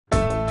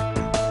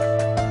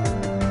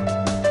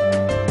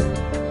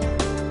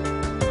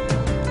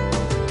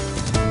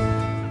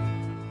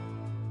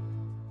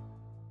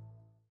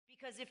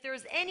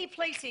there's any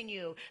place in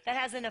you that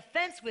has an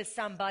offense with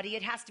somebody,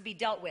 it has to be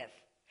dealt with.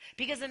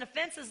 Because an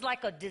offense is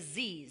like a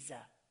disease.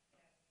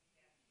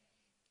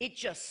 It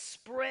just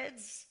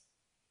spreads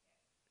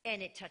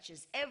and it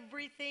touches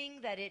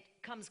everything that it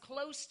comes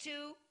close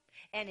to,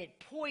 and it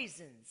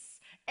poisons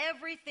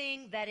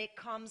everything that it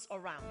comes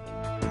around.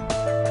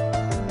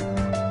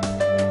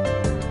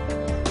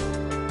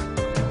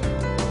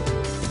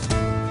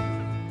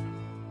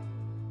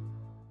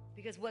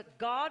 Because what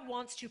God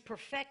wants to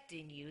perfect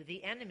in you,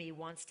 the enemy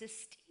wants to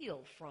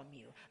steal from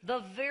you.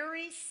 The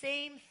very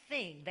same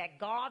thing that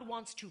God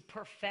wants to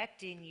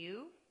perfect in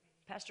you,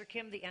 Pastor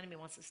Kim, the enemy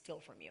wants to steal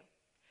from you.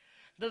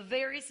 The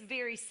very,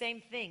 very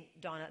same thing,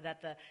 Donna,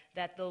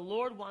 that the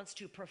Lord wants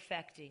to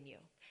perfect in you,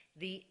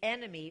 the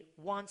enemy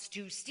wants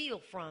to steal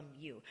from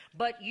you.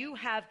 But you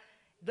have,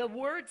 the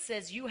word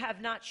says, you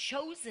have not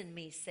chosen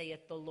me,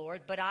 saith the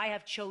Lord, but I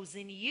have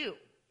chosen you.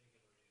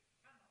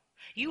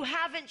 You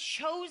haven't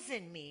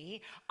chosen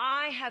me,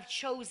 I have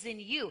chosen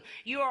you.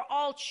 You are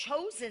all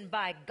chosen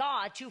by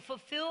God to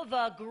fulfill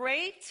the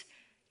Great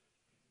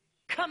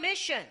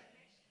Commission.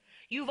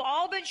 You've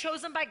all been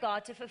chosen by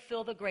God to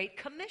fulfill the Great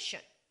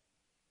Commission.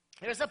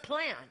 There's a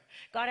plan.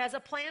 God has a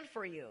plan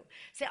for you.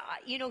 So,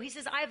 he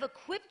says, I have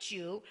equipped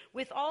you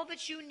with all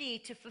that you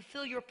need to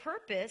fulfill your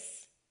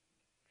purpose,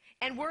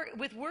 and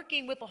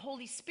working with the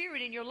Holy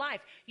Spirit in your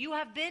life. You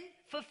have been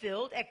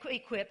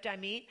equipped,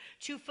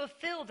 to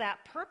fulfill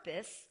that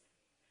purpose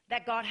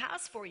that God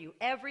has for you,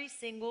 every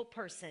single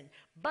person.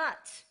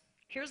 But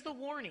here's the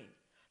warning,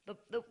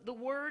 the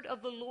word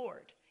of the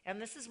Lord. And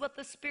this is what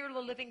the Spirit of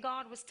the living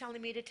God was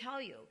telling me to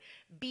tell you.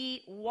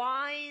 Be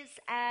wise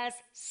as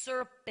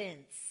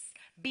serpents.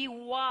 Be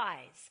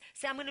wise.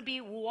 Say, I'm going to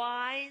be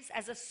wise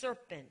as a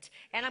serpent.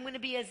 And I'm going to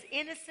be as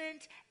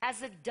innocent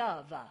as a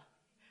dove.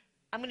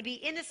 I'm going to be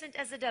innocent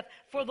as a dove.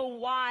 For the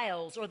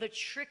wiles or the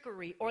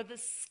trickery or the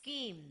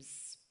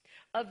schemes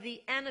of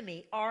the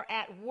enemy are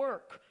at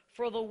work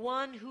for the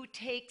one who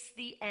takes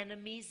the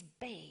enemy's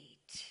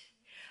bait.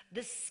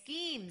 The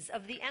schemes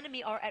of the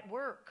enemy are at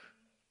work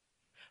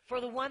for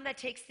the one that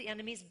takes the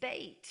enemy's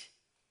bait.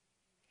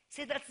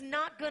 See, that's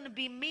not going to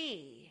be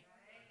me.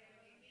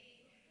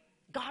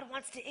 God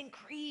wants to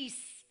increase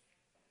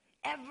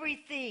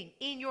everything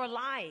in your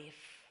life.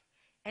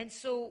 And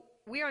so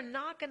we are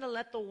not going to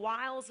let the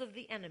wiles of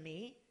the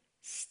enemy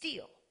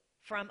steal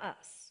from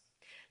us.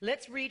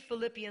 Let's read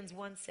Philippians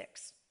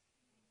 1:6.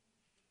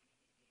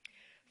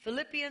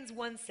 Philippians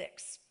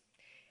 1:6.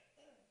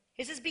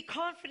 It says, be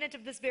confident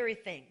of this very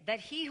thing, that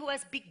he who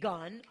has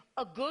begun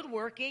a good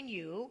work in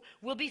you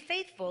will be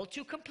faithful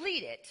to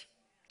complete it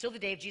till the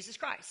day of Jesus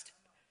Christ.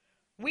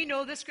 We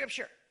know this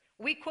scripture.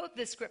 We quote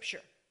this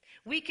scripture.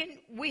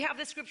 We have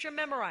this scripture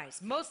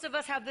memorized. Most of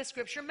us have this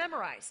scripture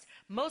memorized.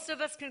 Most of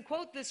us can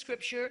quote this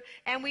scripture,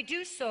 and we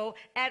do so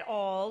at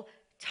all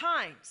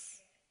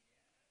times.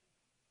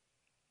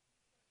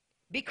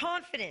 Be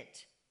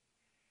confident.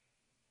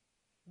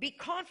 Be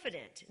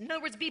confident. In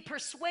other words, be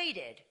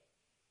persuaded.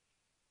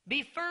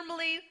 Be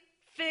firmly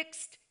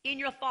fixed in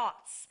your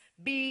thoughts.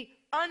 Be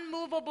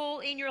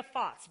unmovable in your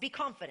thoughts. Be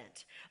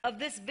confident of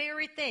this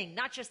very thing,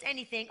 not just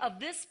anything, of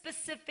this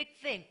specific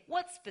thing.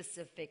 What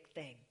specific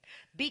thing?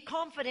 Be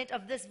confident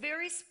of this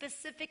very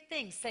specific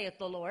thing, saith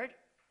the Lord,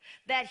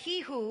 that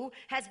he who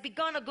has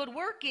begun a good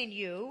work in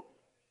you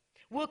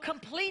will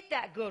complete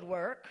that good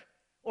work,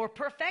 or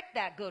perfect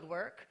that good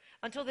work,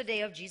 until the day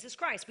of Jesus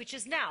Christ, which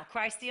is now.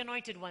 Christ the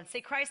Anointed One.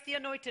 Say, Christ the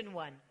Anointed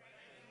One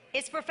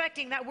is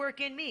perfecting that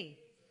work in me.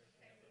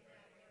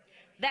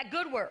 That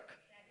good work.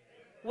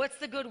 What's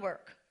the good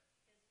work?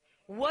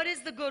 What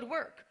is the good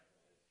work?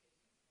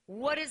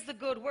 What is the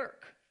good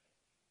work?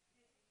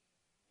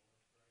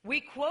 We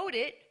quote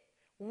it.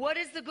 What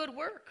is the good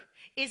work?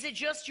 Is it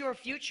just your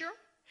future?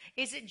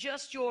 Is it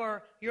just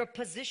your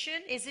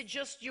position? Is it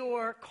just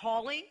your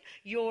calling,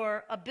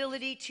 your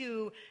ability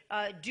to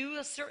do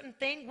a certain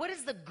thing? What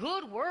is the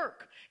good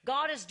work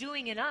God is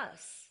doing in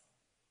us?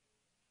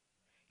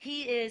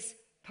 He is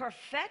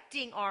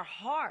perfecting our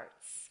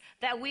hearts,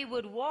 that we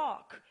would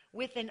walk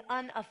with an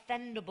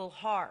unoffendable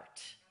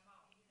heart.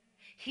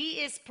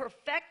 He is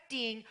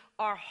perfecting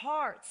our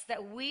hearts,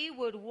 that we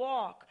would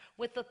walk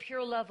with the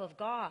pure love of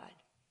God.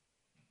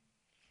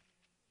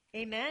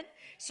 Amen?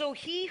 So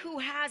he who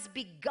has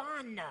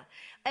begun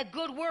a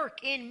good work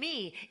in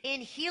me,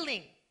 in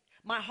healing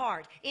my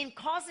heart, in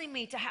causing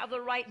me to have the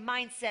right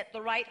mindset,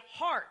 the right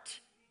heart,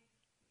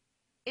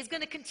 is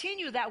going to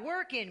continue that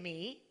work in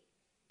me,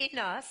 in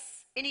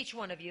us, in each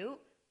one of you,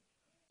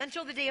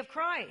 until the day of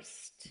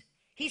Christ.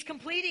 He's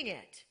completing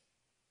it.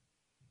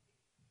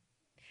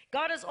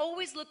 God is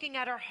always looking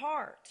at our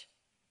heart.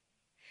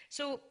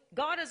 So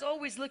God is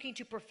always looking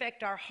to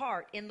perfect our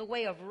heart in the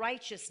way of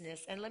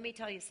righteousness. And let me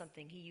tell you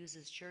something. He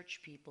uses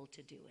church people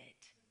to do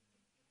it.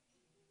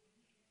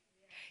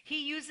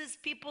 He uses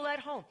people at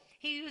home.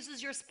 He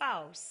uses your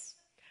spouse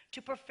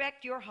to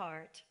perfect your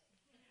heart.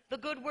 The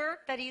good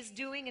work that he's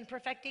doing and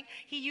perfecting,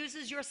 he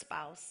uses your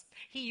spouse.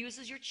 He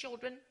uses your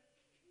children.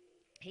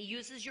 He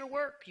uses your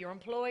work, your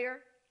employer.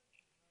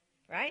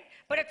 right?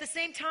 But at the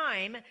same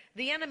time,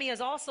 the enemy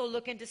is also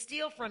looking to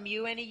steal from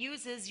you, and he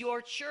uses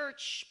your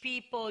church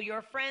people,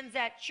 your friends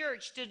at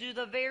church, to do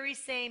the very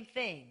same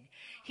thing.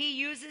 He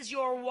uses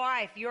your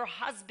wife, your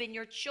husband,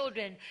 your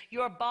children,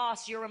 your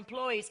boss, your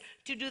employees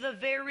to do the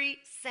very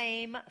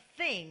same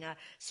thing.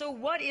 So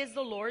what is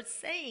the Lord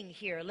saying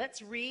here?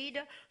 Let's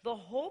read the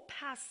whole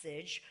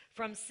passage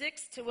from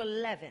 6 to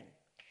 11.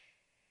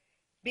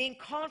 Being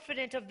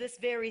confident of this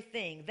very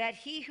thing, that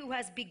he who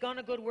has begun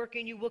a good work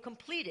in you will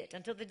complete it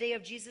until the day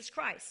of Jesus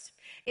Christ.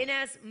 In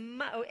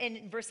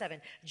verse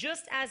 7,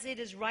 just as it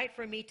is right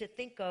for me to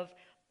think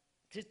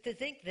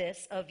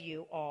this of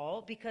you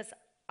all, because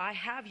I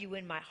have you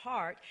in my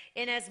heart,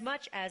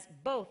 inasmuch as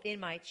both in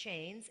my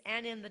chains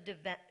and in the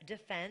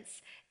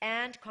defense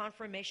and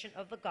confirmation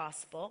of the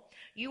gospel,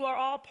 you are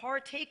all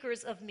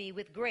partakers of me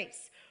with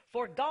grace.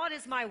 For God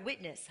is my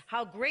witness,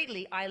 how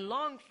greatly I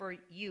long for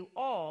you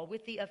all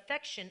with the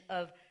affection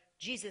of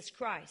Jesus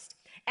Christ.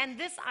 And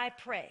this I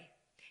pray.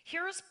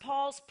 Here's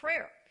Paul's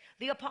prayer.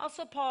 The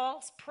Apostle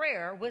Paul's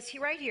prayer was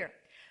right here.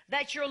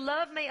 That your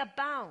love may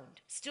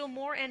abound still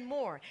more and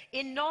more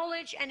in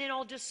knowledge and in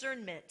all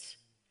discernment.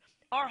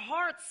 Our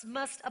hearts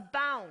must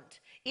abound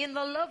in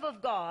the love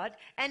of God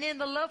and in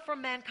the love for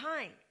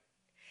mankind.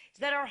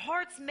 That our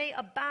hearts may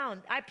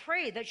abound. I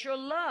pray that your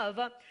love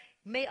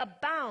may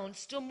abound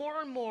still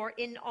more and more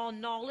in all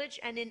knowledge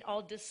and in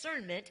all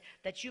discernment,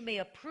 that you may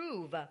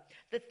approve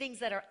the things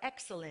that are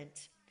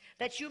excellent,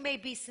 that you may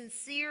be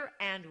sincere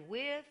and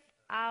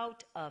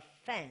without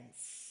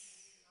offense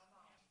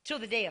till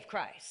the day of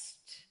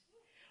Christ.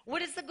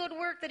 What is the good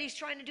work that he's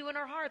trying to do in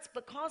our hearts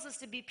but cause us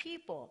to be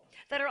people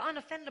that are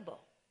unoffendable?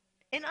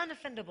 An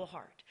unoffendable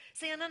heart.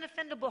 Say, an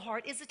unoffendable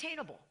heart is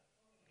attainable.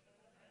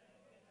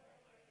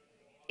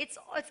 It's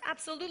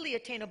absolutely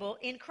attainable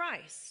in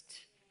Christ.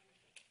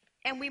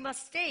 And we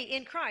must stay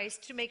in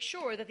Christ to make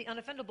sure that the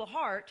unoffendable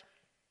heart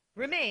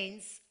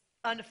remains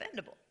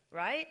unoffendable,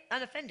 right?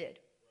 Unoffended.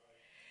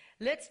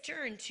 Let's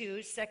turn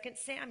to 2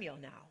 Samuel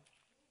now.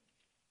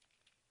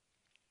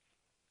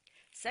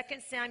 2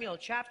 Samuel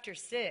chapter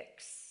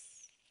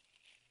 6.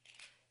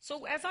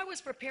 So as I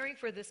was preparing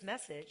for this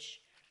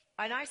message,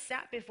 and I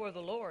sat before the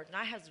Lord, and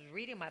I was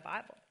reading my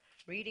Bible,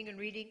 reading,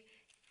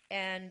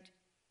 and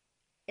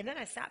then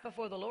I sat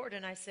before the Lord,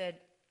 and I said,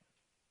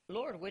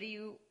 Lord, what are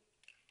you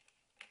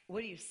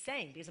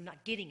saying? Because I'm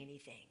not getting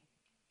anything.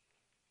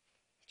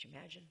 Could you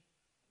imagine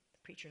the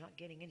preacher not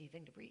getting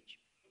anything to preach?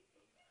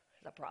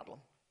 That's a problem.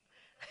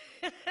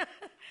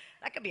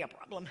 That could be a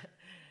problem.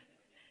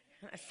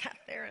 I sat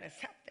there, and I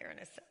sat there, and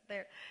I sat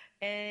there,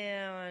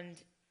 and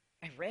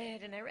I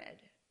read, and I read,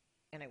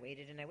 and I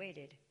waited, and I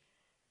waited.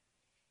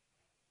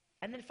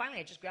 And then finally,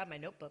 I just grabbed my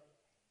notebook,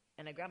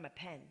 and I grabbed my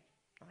pen.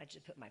 I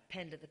just put my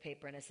pen to the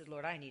paper, and I said,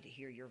 Lord, I need to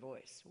hear your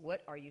voice.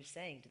 What are you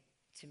saying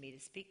to me to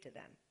speak to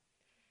them?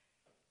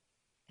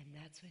 And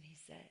that's when he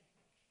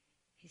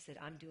said,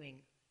 I'm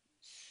doing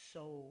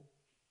so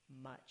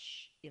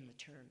much in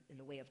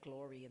the way of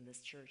glory in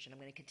this church, and I'm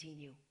going to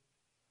continue.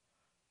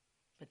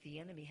 But the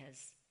enemy has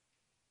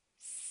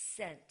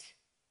sent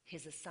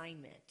his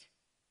assignment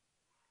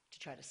to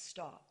try to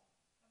stop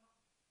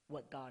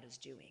what God is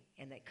doing,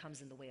 and that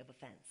comes in the way of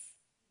offense.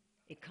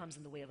 It comes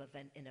in the way of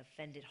an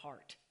offended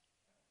heart.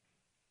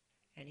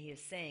 And he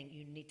is saying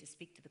you need to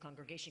speak to the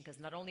congregation,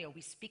 because not only are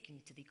we speaking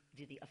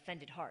to the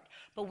offended heart,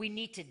 but we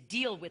need to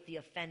deal with the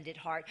offended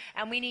heart,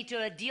 and we need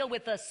to deal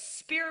with the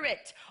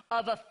spirit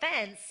of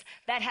offense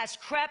that has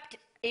crept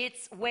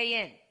its way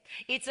in.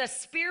 It's a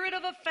spirit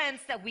of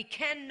offense that we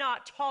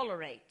cannot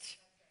tolerate.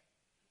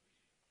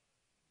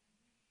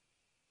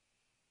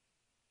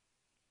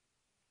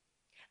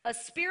 A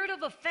spirit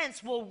of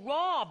offense will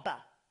rob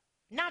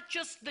not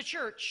just the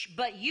church,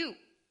 but you,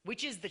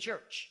 which is the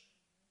church.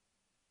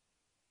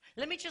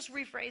 Let me just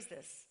rephrase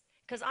this,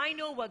 because I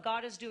know what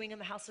God is doing in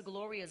the house of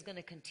glory is going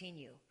to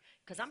continue,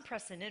 because I'm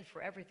pressing in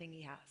for everything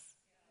he has.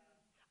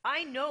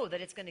 I know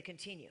that it's going to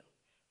continue,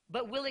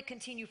 but will it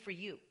continue for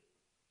you?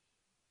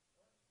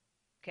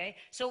 Okay,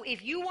 so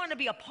if you want to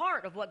be a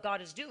part of what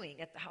God is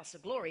doing at the house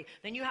of glory,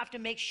 then you have to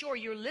make sure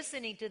you're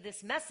listening to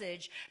this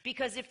message,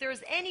 because if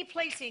there's any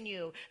place in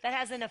you that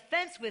has an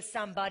offense with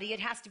somebody, it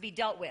has to be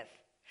dealt with,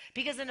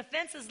 because an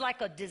offense is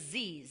like a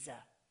disease.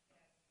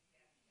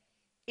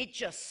 It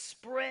just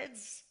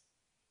spreads,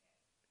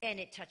 and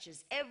it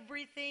touches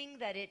everything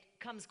that it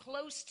comes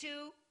close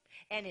to,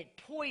 and it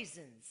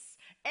poisons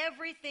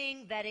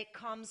everything that it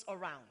comes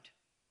around.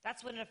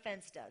 That's what an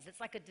offense does. It's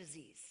like a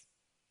disease.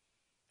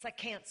 It's like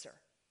cancer.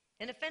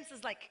 An offense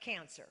is like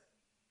cancer.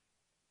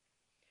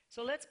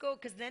 So let's go,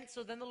 because then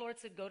the Lord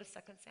said, go to 2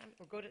 Samuel,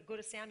 or go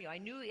to Samuel. I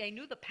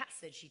knew the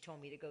passage he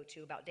told me to go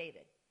to about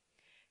David.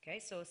 Okay,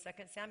 so 2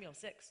 Samuel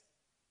 6.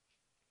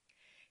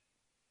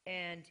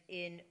 And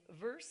in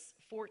verse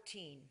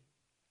 14,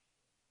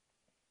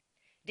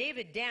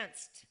 David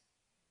danced.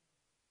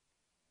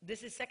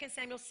 This is 2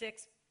 Samuel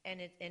 6,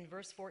 and in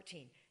verse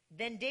 14.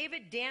 Then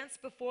David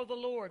danced before the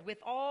Lord with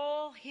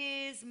all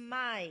his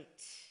might.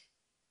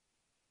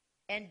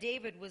 And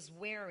David was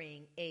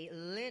wearing a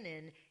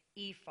linen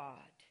ephod.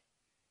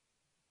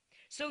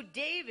 So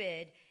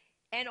David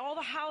and all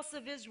the house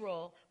of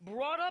Israel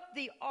brought up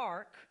the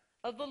ark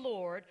of the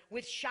Lord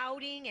with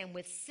shouting and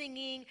with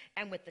singing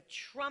and with the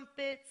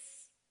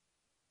trumpets.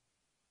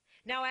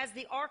 Now, as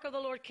the ark of the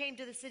Lord came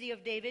to the city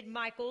of David,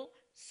 Michal,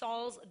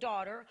 Saul's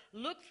daughter,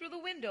 looked through the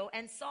window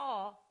and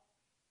saw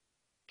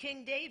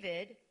King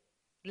David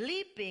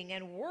leaping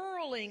and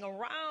whirling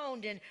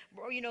around and,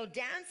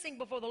 dancing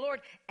before the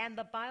Lord. And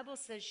the Bible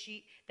says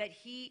that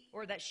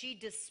she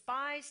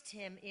despised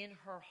him in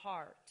her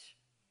heart.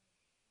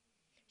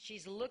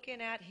 She's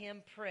looking at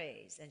him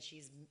praise, and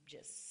she's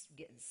just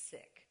getting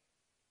sick.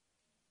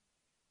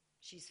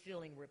 She's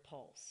feeling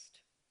repulsed.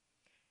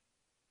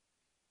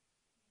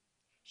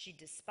 She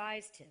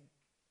despised him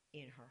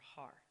in her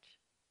heart.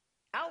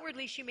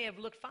 Outwardly, she may have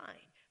looked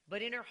fine,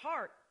 but in her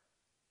heart,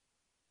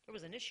 there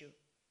was an issue.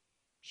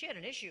 She had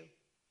an issue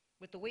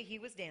with the way he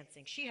was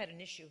dancing. She had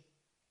an issue.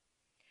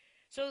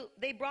 So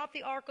they brought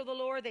the ark of the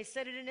Lord. They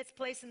set it in its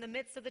place in the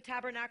midst of the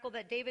tabernacle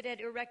that David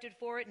had erected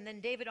for it. And then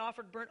David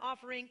offered burnt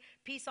offering,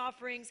 peace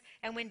offerings.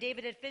 And when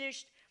David had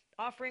finished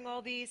offering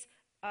all these,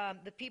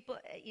 the people,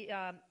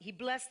 he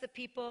blessed the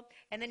people.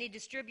 And then he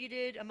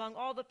distributed among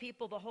all the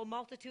people, the whole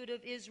multitude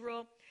of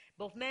Israel,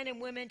 both men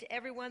and women, to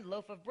everyone,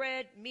 loaf of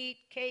bread, meat,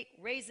 cake,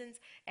 raisins.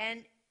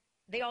 And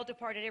they all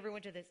departed,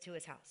 everyone to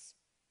his house.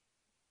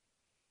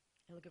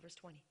 And look at verse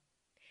 20.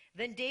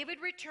 Then David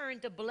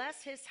returned to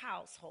bless his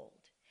household.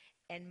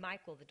 And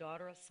Michal, the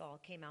daughter of Saul,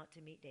 came out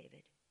to meet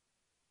David.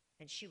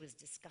 And she was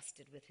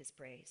disgusted with his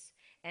praise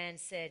and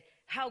said,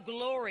 "How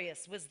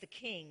glorious was the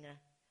king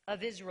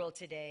of Israel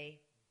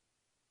today,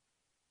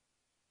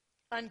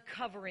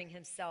 uncovering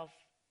himself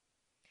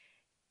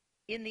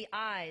in the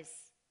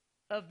eyes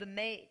of the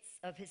maids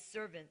of his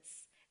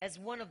servants, as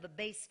one of the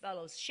base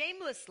fellows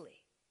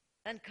shamelessly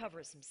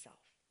uncovers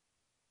himself."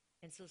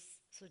 And so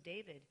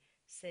David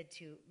said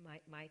to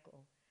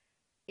Michal,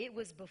 "It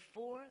was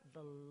before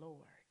the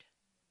Lord.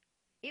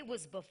 It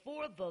was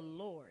before the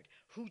Lord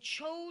who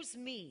chose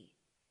me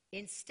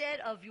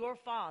instead of your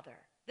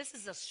father." This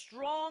is a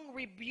strong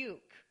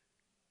rebuke.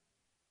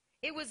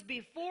 "It was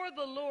before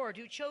the Lord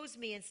who chose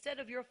me instead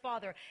of your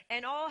father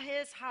and all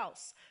his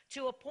house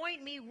to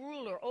appoint me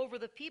ruler over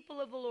the people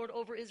of the Lord,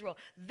 over Israel.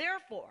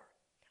 Therefore,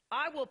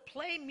 I will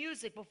play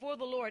music before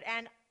the Lord,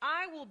 and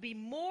I will be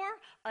more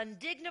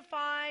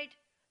undignified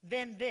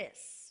than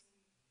this.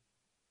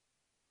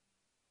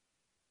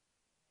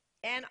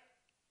 And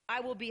I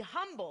will be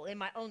humble in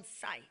my own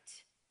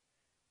sight.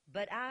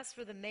 But as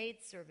for the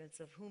maidservants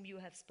of whom you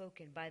have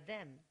spoken, by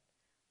them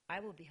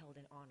I will be held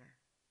in honor."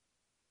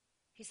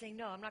 He's saying,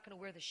 no, I'm not going to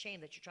wear the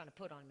shame that you're trying to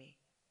put on me.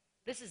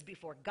 This is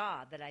before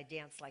God that I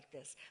dance like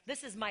this.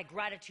 This is my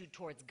gratitude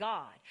towards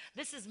God.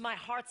 This is my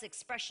heart's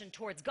expression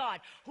towards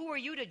God. Who are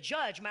you to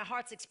judge my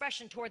heart's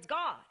expression towards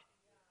God?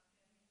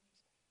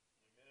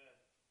 Amen.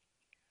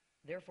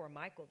 Therefore,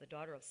 Michal, the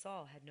daughter of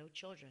Saul, had no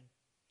children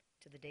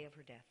to the day of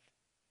her death.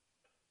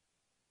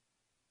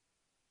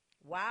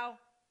 Wow.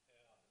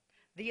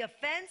 The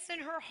offense in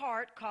her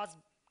heart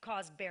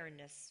caused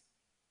barrenness.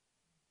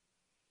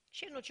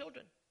 She had no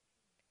children.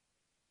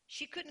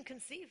 She couldn't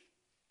conceive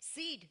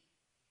seed.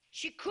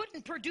 She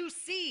couldn't produce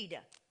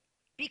seed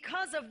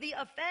because of the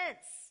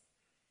offense.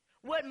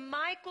 What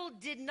Michal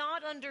did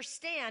not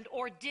understand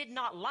or did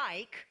not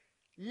like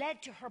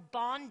led to her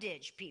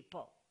bondage,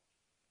 people.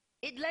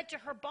 It led to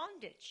her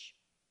bondage.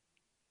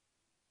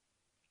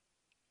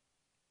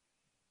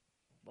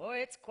 Boy,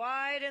 it's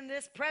quiet in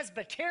this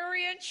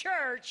Presbyterian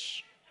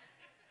church.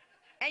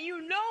 And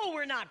you know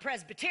we're not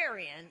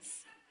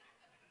Presbyterians.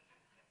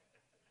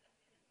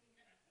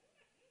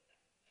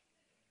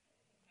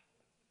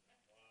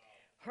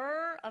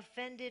 Her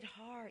offended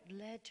heart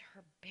led to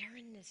her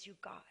barrenness, you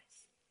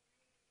guys.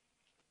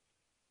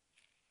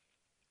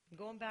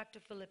 Going back to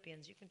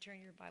Philippians, you can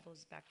turn your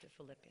Bibles back to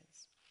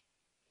Philippians.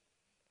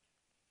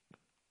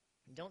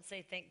 Don't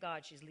say, thank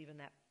God she's leaving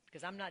that,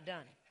 because I'm not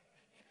done.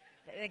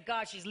 Thank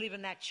God she's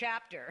leaving that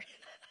chapter.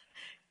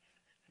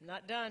 I'm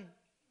not done.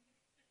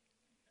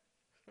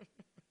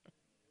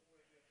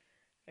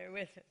 Bear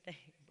with it.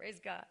 Praise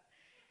God.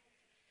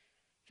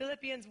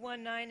 Philippians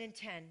 1:9 and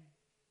 10.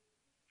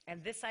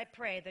 "And this I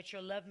pray, that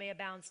your love may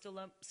abound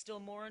still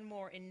more and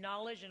more in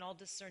knowledge and all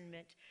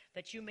discernment,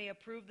 that you may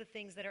approve the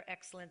things that are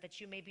excellent, that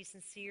you may be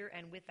sincere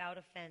and without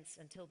offense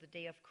until the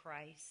day of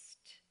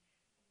Christ."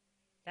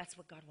 That's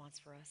what God wants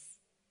for us.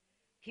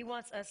 He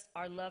wants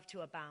our love to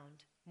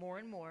abound more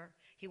and more.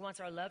 He wants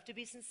our love to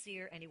be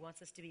sincere, and he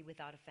wants us to be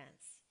without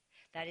offense.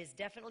 That is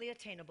definitely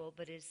attainable,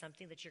 but it is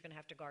something that you're going to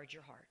have to guard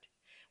your heart.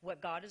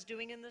 What God is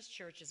doing in this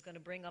church is going to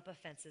bring up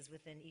offenses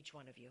within each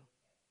one of you.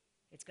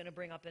 It's going to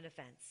bring up an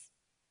offense.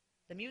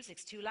 The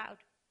music's too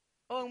loud.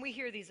 Oh, and we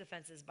hear these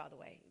offenses, by the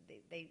way.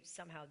 They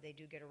somehow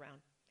do get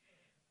around.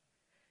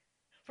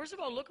 First of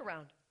all, look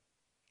around.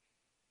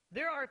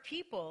 There are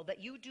people that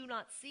you do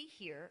not see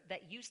here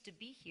that used to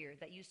be here,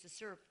 that used to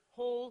serve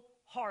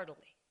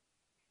wholeheartedly.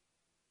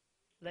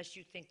 Lest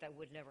you think that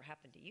would never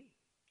happen to you.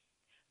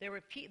 There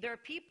are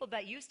people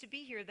that used to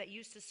be here that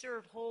used to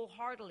serve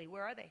wholeheartedly.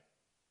 Where are they?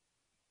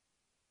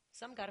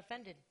 Some got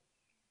offended.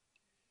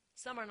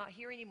 Some are not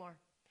here anymore.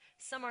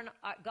 Some are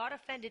not, got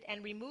offended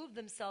and removed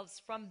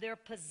themselves from their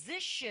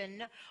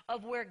position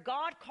of where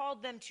God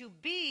called them to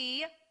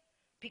be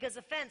because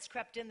offense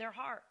crept in their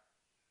heart.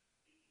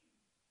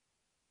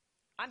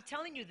 I'm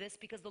telling you this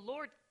because the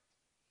Lord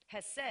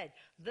has said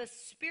the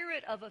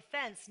spirit of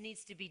offense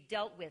needs to be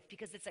dealt with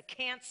because it's a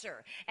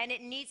cancer and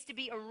it needs to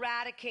be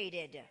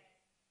eradicated.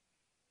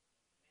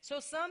 So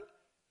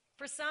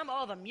for some,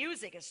 oh, the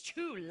music is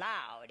too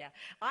loud.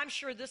 I'm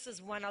sure this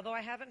is one, although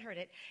I haven't heard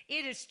it.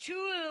 It is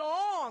too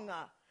long.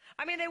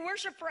 I mean, they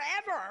worship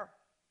forever.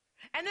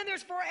 And then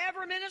there's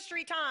forever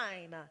ministry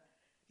time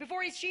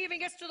before she even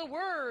gets to the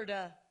word.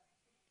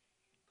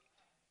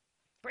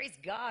 Praise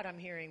God, I'm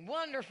hearing.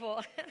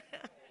 Wonderful.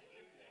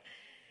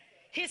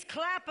 His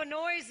clap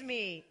annoys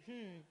me.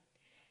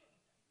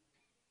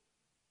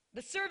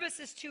 The service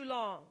is too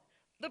long.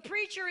 The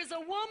preacher is a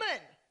woman.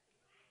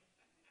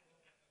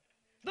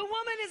 The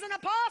woman is an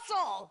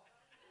apostle.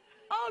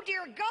 Oh,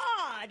 dear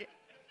God.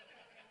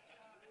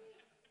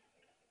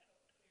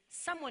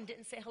 Someone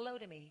didn't say hello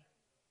to me.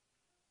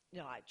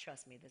 No,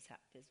 trust me,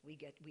 we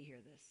hear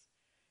this.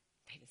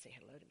 They didn't say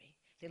hello to me.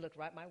 They looked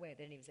right my way.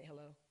 They didn't even say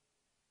hello.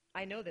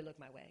 I know they looked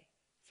my way.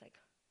 It's like,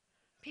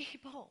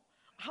 people,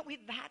 are we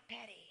that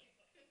petty?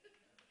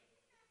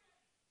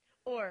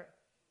 Or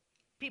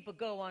people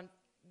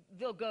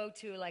they'll go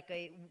to like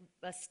a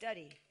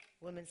study,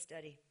 women's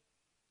study.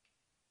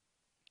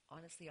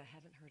 Honestly, I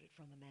haven't heard it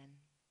from the men.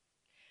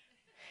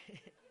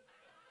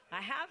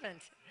 I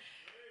haven't.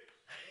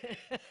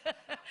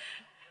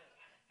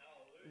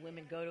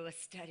 Women go to a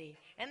study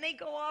and they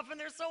go off and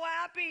they're so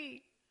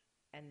happy.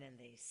 And then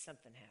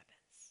something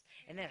happens.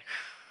 And then,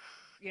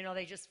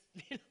 they just,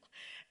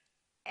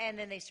 and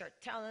then they start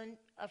telling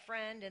a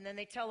friend, and then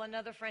they tell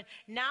another friend.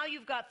 Now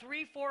you've got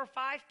 3, 4,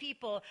 5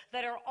 people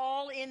that are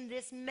all in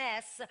this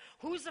mess.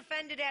 Who's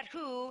offended at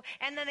who?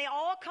 And then they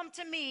all come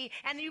to me,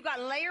 and you've got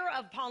layer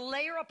upon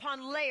layer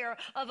upon layer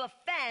of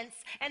offense,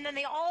 and then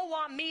they all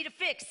want me to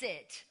fix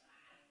it.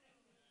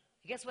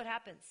 Guess what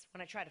happens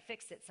when I try to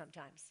fix it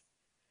sometimes?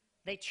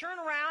 They turn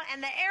around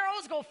and the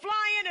arrows go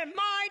flying in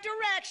my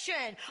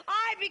direction.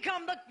 I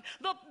become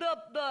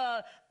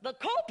the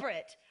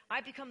culprit.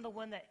 I become the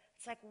one that,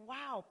 it's like,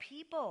 wow,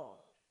 people.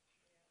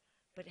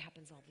 But it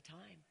happens all the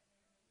time.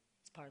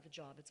 It's part of the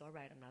job. It's all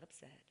right. I'm not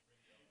upset.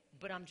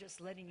 But I'm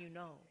just letting you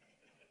know.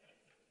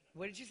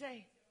 What did you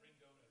say?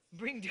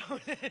 Bring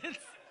donuts.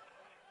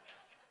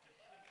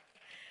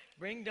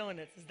 Bring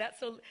donuts. Is that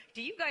so?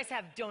 Do you guys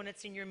have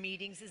donuts in your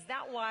meetings? Is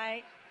that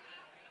why?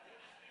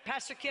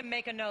 Pastor Kim,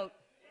 make a note.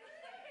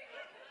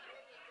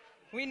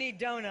 We need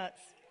donuts.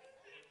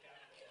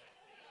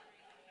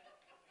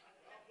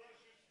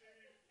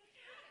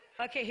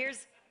 Okay,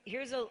 here's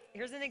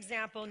an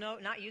example. No,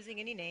 not using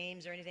any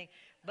names or anything,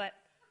 but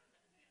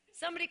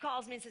somebody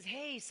calls me and says,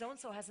 "Hey, so and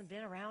so hasn't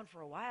been around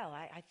for a while.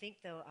 I think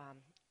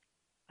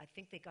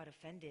they got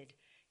offended,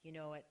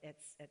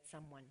 at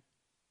someone."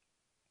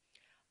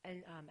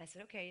 And I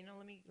said, "Okay,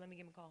 let me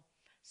give him a call."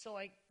 So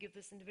I give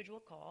this individual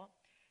a call.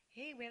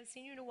 "Hey, we haven't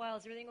seen you in a while.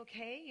 Is everything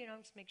okay?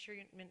 Just make sure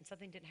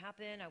something didn't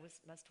happen. I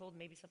was told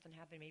maybe something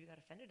happened. Maybe you got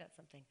offended at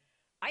something."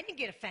 I didn't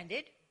get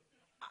offended.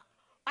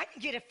 I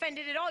didn't get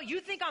offended at all. You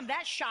think I'm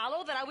that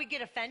shallow that I would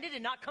get offended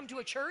and not come to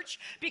a church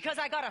because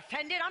I got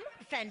offended? I'm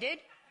not offended.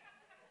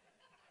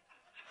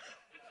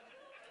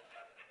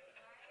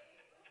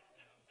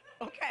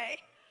 Okay,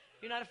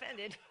 you're not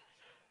offended.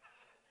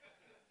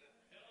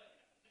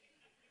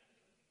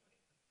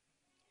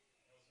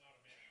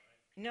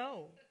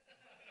 No,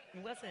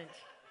 it wasn't.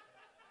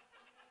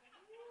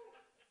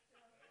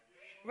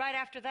 Right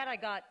after that, I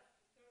got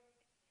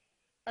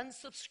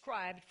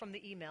unsubscribed from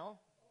the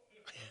email.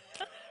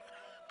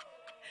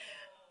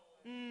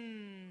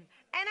 And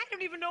I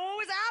don't even know what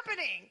was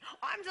happening.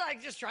 I'm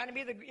like just trying to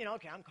be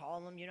okay, I'm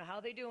calling them, how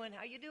are they doing?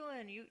 How you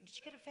doing? Did you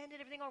get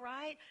offended? Everything all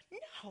right?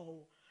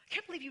 No. I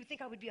can't believe you would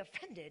think I would be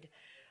offended.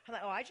 I'm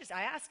like,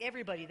 I ask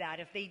everybody that.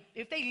 If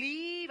they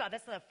leave,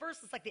 that's the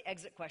first, it's like the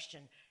exit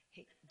question.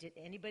 Hey, did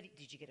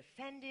you get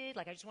offended?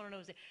 Like, I just want to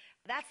know,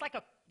 that's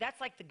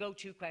like the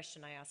go-to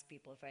question I ask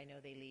people if I know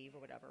they leave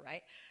or whatever,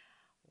 right?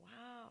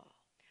 Wow.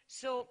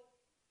 So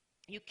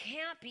you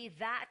can't be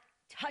that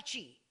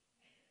touchy.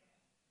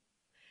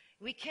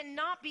 We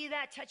cannot be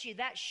that touchy.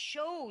 That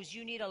shows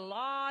you need a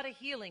lot of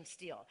healing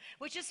still,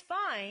 which is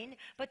fine,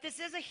 but this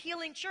is a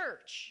healing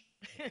church.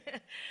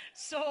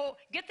 So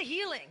get the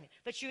healing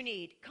that you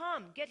need.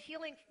 Come, get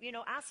healing,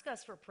 ask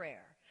us for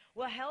prayer.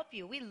 We'll help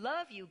you. We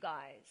love you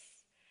guys.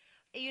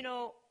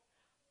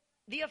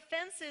 The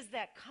offenses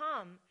that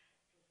come,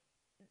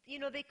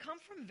 they come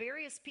from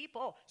various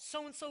people. Oh,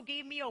 so-and-so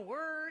gave me a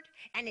word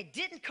and it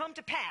didn't come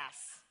to pass.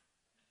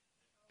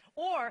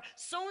 Or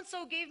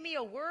so-and-so gave me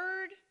a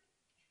word.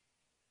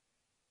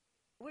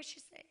 What'd she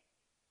say?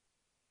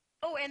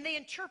 Oh, and they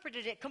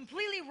interpreted it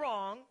completely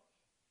wrong.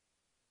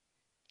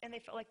 And they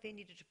felt like they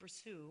needed to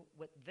pursue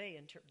what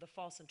the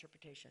false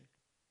interpretation.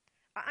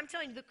 I'm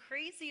telling you, the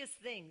craziest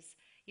things,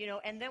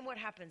 and then what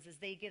happens is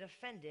they get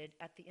offended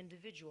at the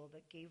individual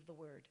that gave the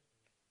word.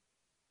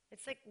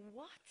 It's like,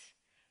 what?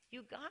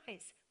 You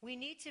guys, we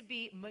need to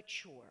be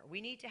mature. We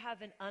need to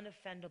have an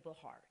unoffendable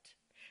heart.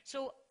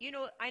 So,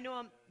 I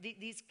know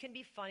these can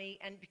be funny,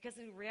 and because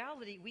in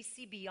reality, we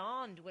see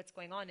beyond what's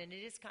going on, and it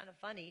is kind of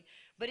funny,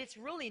 but it's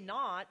really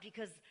not,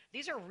 because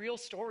these are real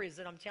stories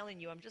that I'm telling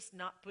you. I'm just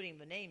not putting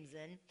the names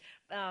in.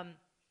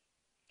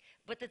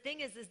 But the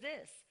thing is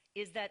this,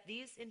 is that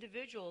these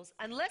individuals,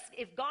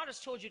 if God has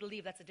told you to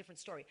leave, that's a different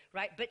story,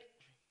 right? But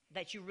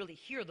that you really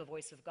hear the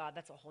voice of God,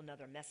 that's a whole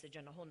nother message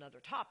and a whole nother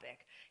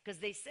topic. Because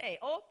they say,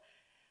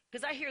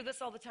 because I hear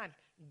this all the time.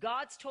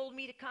 God's told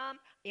me to come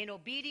in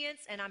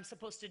obedience, and I'm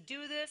supposed to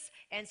do this.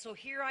 And so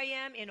here I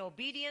am in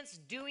obedience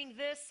doing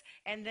this.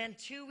 And then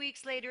 2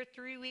 weeks later,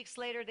 3 weeks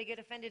later, they get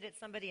offended at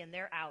somebody and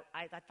they're out.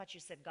 I thought you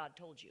said God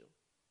told you.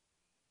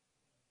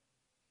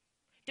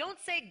 Don't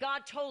say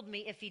God told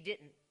me if he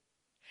didn't.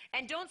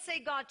 And don't say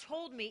God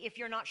told me if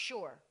you're not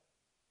sure.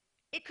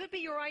 It could be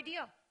your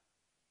idea.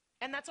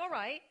 And that's all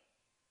right.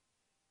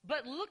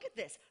 But look at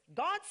this.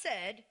 God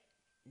said,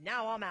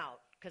 now I'm out.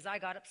 Because I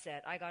got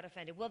upset, I got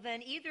offended. Well,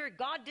 then either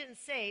God didn't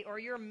say, or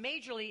you're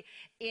majorly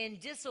in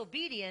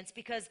disobedience,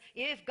 because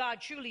if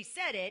God truly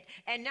said it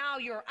and now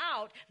you're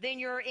out, then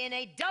you're in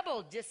a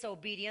double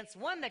disobedience,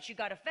 one that you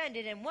got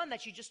offended and one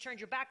that you just turned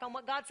your back on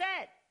what God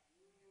said.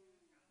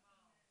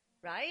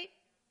 Right?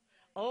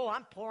 Oh,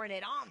 I'm pouring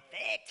it on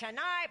thick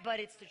tonight, but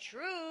it's the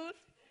truth.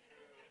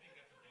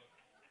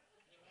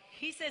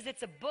 He says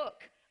it's a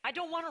book. I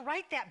don't want to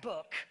write that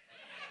book.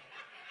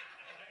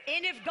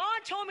 And if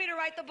God told me to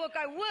write the book,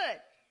 I would.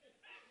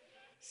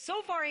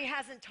 So far, he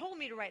hasn't told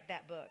me to write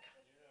that book.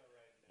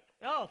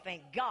 Oh,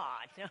 thank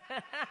God.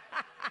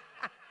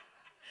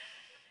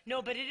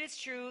 No, but it is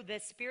true. The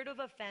spirit of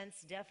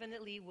offense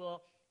definitely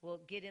will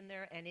get in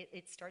there, and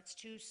it starts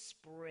to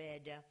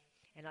spread,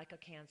 and like a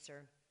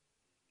cancer.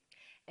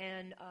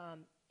 And,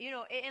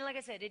 and like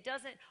I said,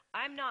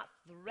 I'm not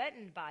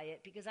threatened by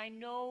it, because I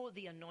know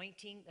the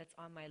anointing that's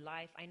on my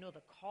life. I know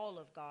the call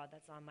of God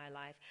that's on my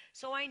life.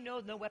 So I know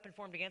no weapon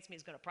formed against me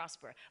is going to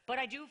prosper. But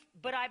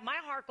my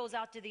heart goes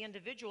out to the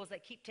individuals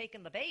that keep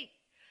taking the bait.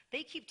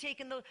 They keep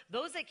taking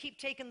those that keep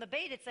taking the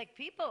bait. It's like,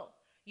 people,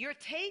 you're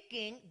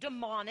taking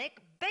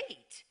demonic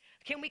bait.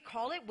 Can we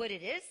call it what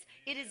it is?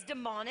 It is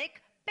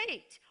demonic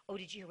bait. Oh,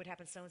 did you hear what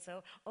happened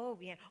so-and-so? Oh,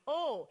 yeah.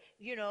 Oh,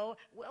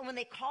 when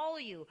they call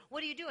you,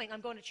 what are you doing?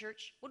 I'm going to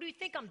church. What do you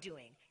think I'm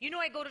doing?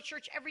 I go to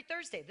church every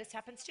Thursday. This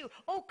happens too.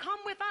 Oh, come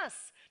with us.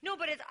 No,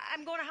 but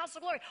I'm going to House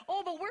of Glory.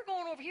 Oh, but we're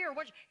going over here.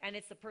 And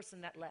it's the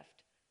person that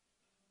left.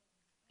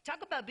 Talk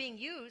about being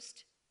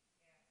used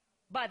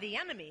by the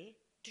enemy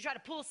to try to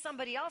pull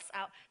somebody else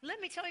out. Let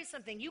me tell you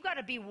something. You got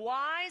to be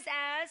wise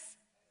as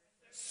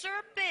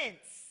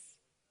serpents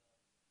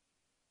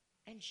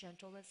and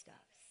gentle as doves.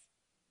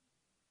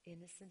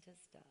 Innocent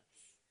as doves.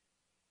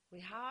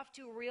 We have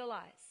to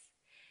realize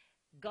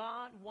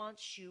God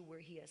wants you where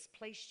he has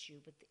placed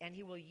you, and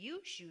he will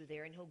use you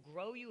there, and he'll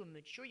grow you and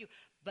mature you,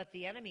 but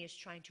the enemy is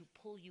trying to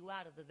pull you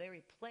out of the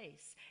very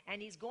place,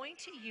 and he's going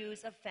to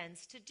use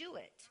offense to do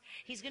it.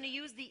 He's going to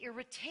use the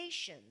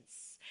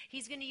irritations.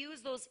 He's going to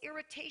use those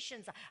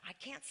irritations. I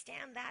can't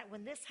stand that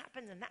when this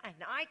happens, and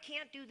I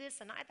can't do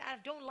this, and I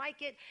don't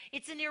like it.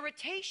 It's an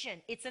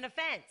irritation. It's an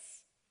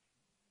offense.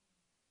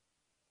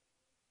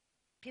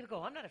 People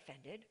go, I'm not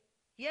offended.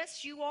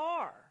 Yes, you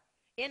are.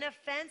 An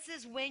offense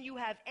is when you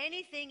have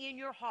anything in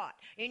your heart,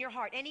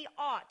 any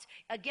ought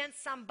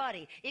against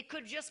somebody. It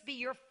could just be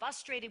you're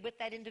frustrated with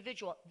that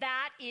individual.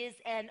 That is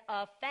an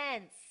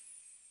offense.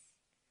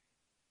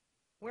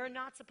 We're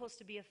not supposed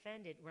to be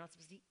offended. We're not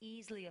supposed to be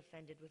easily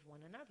offended with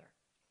one another.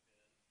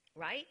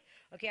 Right?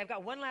 Okay, I've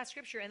got one last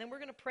scripture, and then we're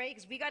going to pray,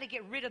 because we got to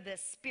get rid of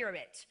this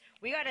spirit.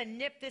 We got to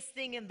nip this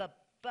thing in the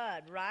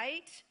bud,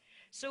 right?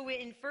 So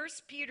in 1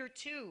 Peter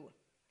 2,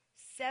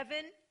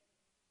 7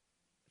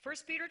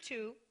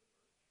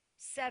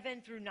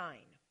 through 9.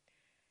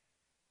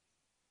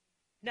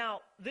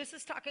 Now, this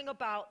is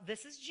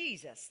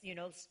Jesus,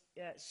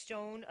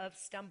 stone of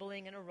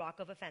stumbling and a rock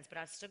of offense. But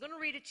I'm still going to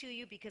read it to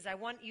you, because I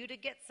want you to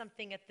get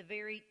something at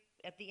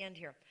the end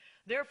here.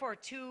 Therefore,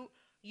 to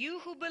you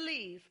who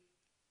believe,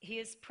 he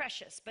is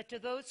precious. But to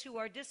those who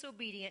are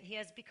disobedient, he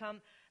has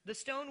become the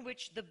stone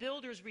which the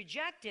builders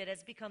rejected,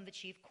 has become the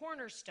chief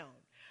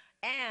cornerstone,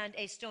 and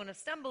a stone of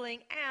stumbling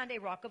and a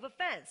rock of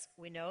offense.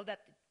 We know that,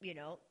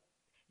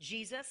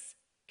 Jesus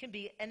can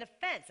be an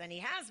offense, and he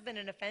has been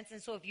an offense.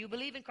 And so if you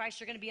believe in Christ,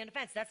 you're going to be an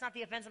offense. That's not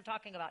the offense I'm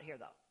talking about here,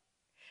 though.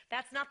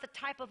 That's not the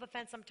type of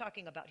offense I'm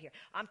talking about here.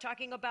 I'm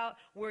talking about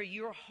where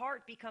your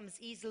heart becomes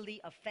easily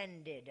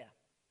offended.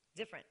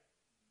 Different.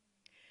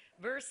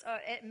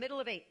 Middle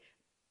of 8.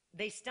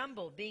 They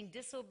stumbled, being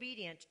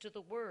disobedient to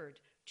the word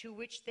to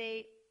which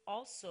they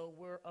also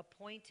were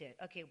appointed.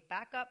 Okay,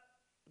 back up.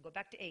 Go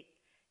back to 8.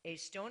 A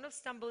stone of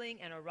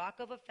stumbling and a rock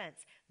of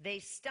offense. They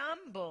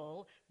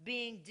stumble,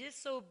 being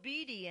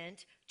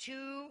disobedient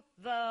to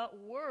the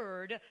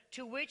word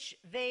to which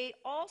they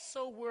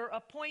also were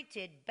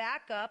appointed.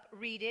 Back up,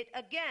 read it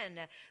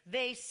again.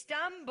 They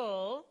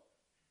stumble,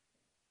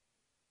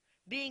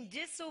 being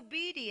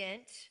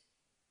disobedient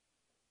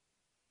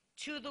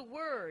to the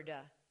word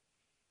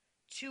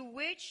to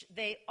which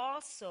they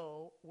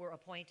also were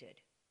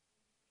appointed.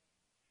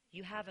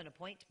 You have an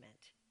appointment.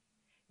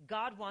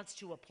 God wants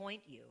to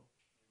appoint you.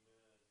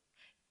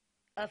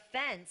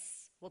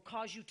 Offense will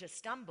cause you to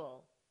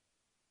stumble,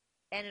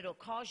 and it'll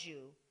cause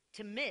you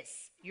to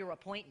miss your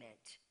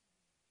appointment.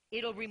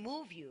 It'll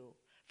remove you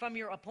from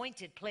your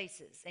appointed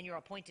places and your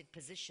appointed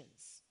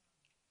positions.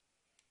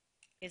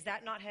 Is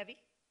that not heavy?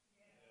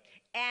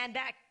 And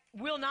that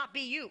will not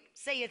be you.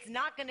 Say, it's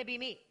not going to be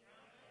me.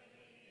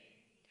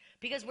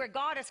 Because where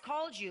God has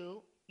called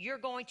you, you're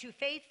going to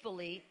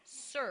faithfully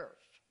serve.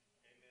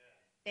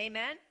 Amen?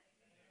 Amen?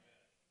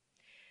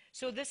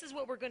 So this is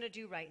what we're going to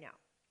do right now.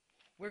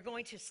 We're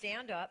going to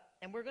stand up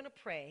and we're going to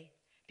pray.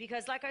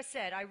 Because like I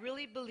said, I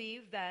really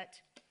believe that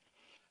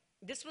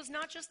this was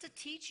not just a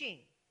teaching.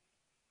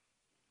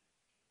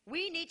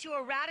 We need to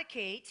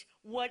eradicate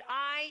what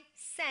I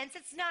sense.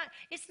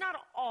 It's not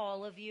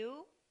all of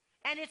you.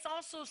 And it's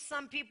also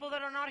some people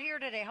that are not here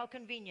today. How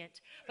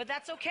convenient. But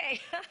that's okay.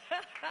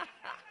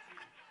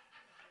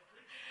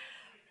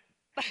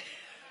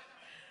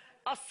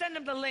 I'll send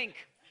them the link.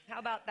 How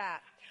about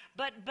that?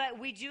 But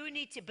we do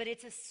need to, but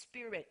it's a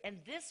spirit. And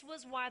this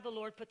was why the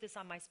Lord put this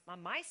on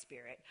my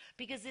spirit,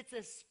 because it's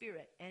a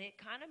spirit and it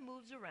kind of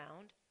moves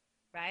around,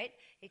 right?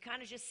 It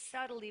kind of just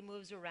subtly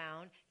moves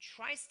around,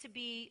 tries to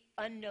be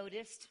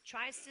unnoticed,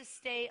 tries to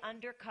stay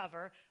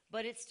undercover,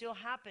 but it's still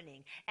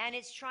happening. And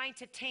it's trying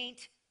to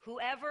taint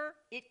whoever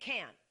it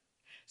can.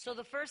 So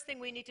the first thing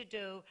we need to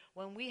do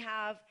when we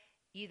have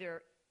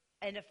either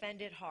an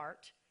offended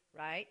heart,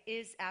 right,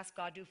 is ask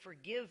God to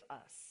forgive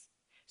us.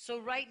 So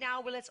right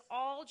now, well, let's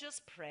all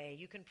just pray.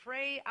 You can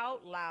pray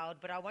out loud,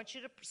 but I want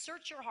you to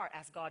search your heart.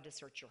 Ask God to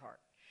search your heart.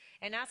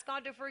 And ask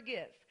God to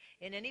forgive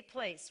in any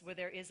place where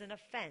there is an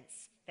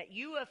offense that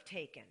you have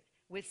taken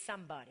with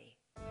somebody.